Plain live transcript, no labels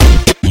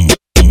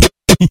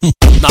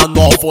Na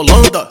Nova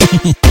Holanda,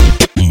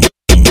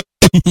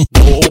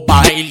 no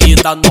baile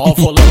da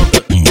Nova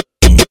Holanda,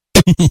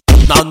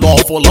 na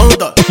Nova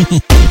Holanda,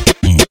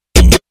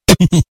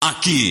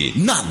 aqui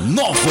na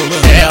Nova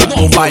Holanda. É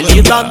no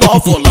baile da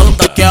Nova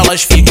Holanda que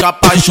elas ficam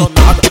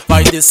apaixonadas.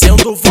 Vai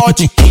descendo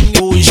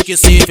vodquinho, uísque,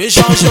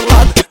 cerveja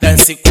gelada.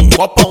 Desce com um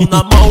copão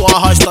na mão,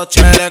 arrasta a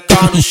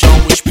tchereca no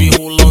chão.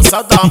 Espirro,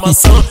 lança da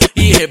maçã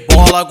e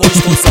rebola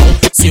gostosão.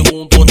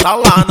 Segundo tá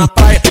lá na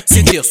praia,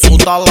 se terço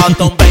tá lá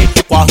também.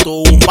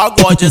 Quarto o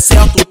pagode é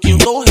certo,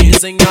 quinto o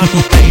resenha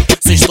no bem.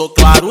 Sexto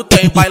claro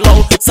tem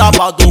bailão,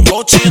 sábado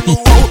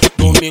continuou.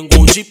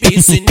 Domingo de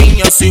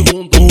piscininha,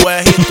 segundo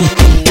é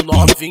retorno.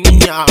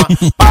 Novinha,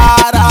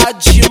 para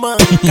de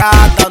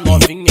mancada,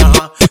 novinha.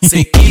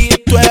 Sei que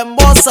tu é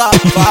moça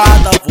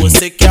safada,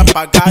 você quer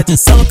pagar de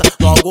santa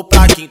logo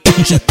pra quem tu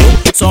já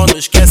deu. Só não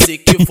esquece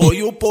que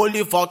foi o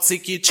Polyvox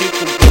que te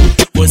comeu.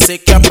 Você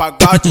quer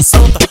pagar de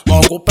santa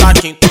logo pra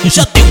quem tu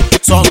já deu.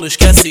 Só não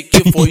esquece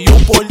que foi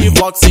o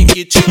Polyvox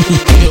que te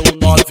comeu,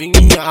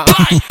 novinha.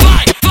 Vai,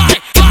 vai,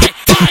 vai, vai,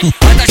 vai,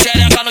 vai da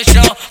xereca no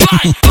chão.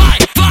 Vai, vai,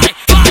 vai,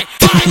 vai,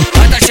 vai,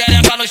 vai da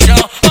xereca no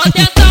chão. Tô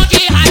tentando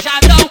de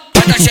rajadão.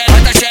 Vai da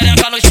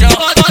xereca no chão.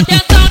 Tô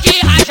tentando de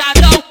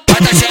rajadão.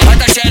 Vai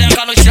da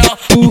xereca no chão.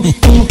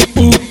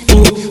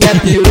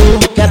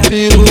 Quer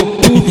peru,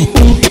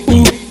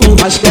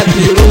 mas quer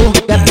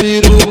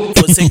peru.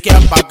 Você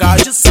quer pagar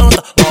de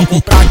santa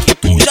logo pra quem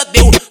tu já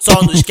deu.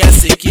 Só não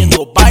esquece que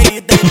no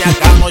baile da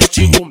NH nós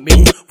te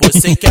comeu.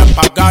 Você quer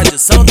pagar de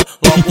santa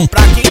logo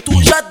pra quem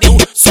tu já deu.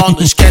 Só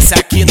não esquece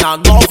aqui na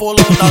Nova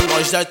Holanda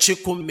nós já te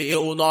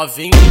comeu,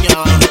 novinha.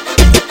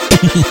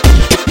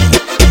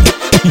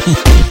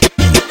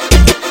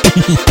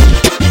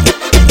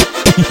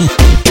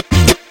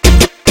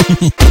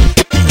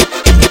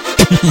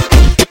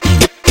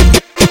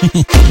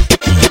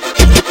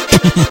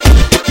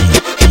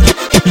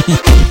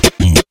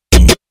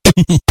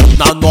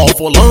 Na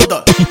Nova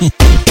Holanda,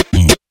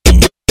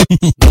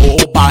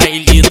 no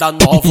baile da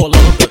Nova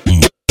Holanda,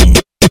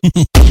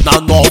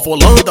 na Nova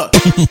Holanda,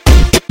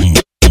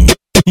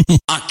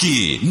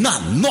 aqui na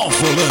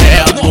Nova Holanda.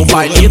 É no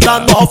baile da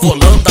Nova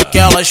Holanda que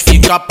elas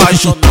ficam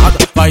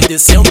apaixonadas. Vai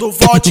descendo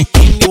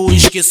vodquinho,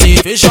 uísque,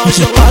 cerveja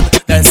gelada.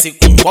 Desce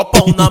com um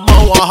copão na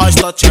mão,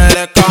 arrasta a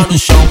tchereca no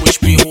chão.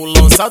 Espirro,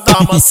 lança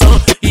da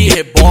maçã e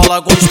rebola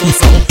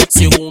gostosão.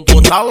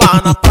 Segundo tá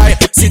lá na praia,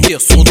 se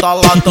terço tá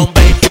lá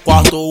também.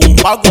 Quarto o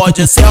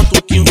pagode é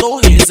certo, quinto o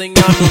resenha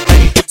no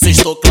bem.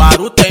 Sexto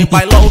claro tem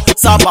bailão,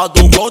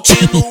 sábado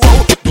continuou.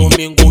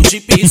 Domingo de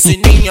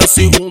piscininha,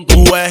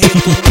 segundo é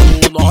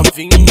retorno.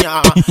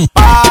 Novinha,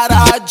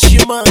 para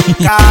de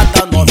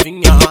mancada,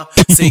 novinha.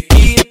 Sei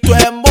que tu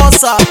é moça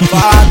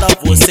safada,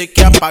 você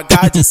quer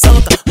pagar de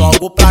santa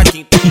logo pra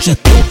quem tu já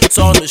deu.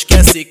 Só não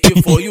esquece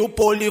que foi o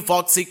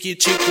Polyvox que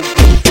te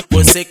comeu.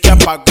 Você quer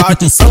pagar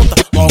de santa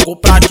logo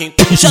pra quem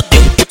tu já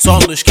deu. Só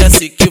não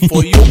esquece que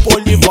foi o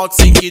Polyvox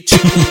que te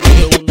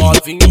comeu,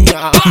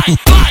 novinha. Vai,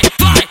 vai,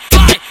 vai,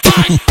 vai,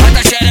 vai, vai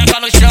da xereca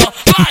no chão.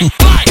 Vai,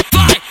 vai,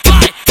 vai,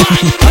 vai, vai,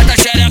 vai da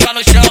xereca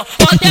no chão.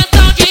 Tô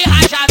tentando de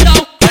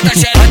rajadão. Vai da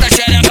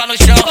xereca no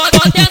chão.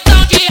 Tô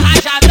tentando de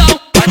rajadão.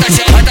 Vai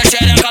da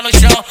xereca no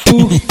chão.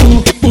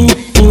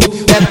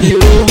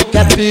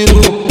 Quer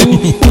peru,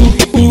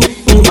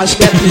 mas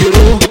quer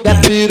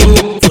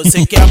peru.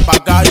 Você quer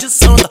pagar de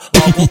santa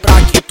logo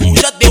pra quem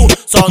tu já deu.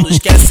 Só não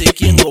esquece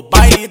que no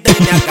baile da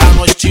NH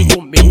nós te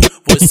comeu.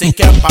 Você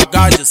quer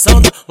pagar de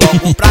santa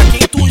logo pra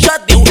quem tu já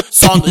deu.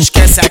 Só não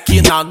esquece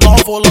aqui na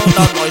Nova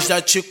Holanda nós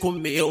já te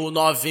comeu,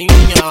 novinha.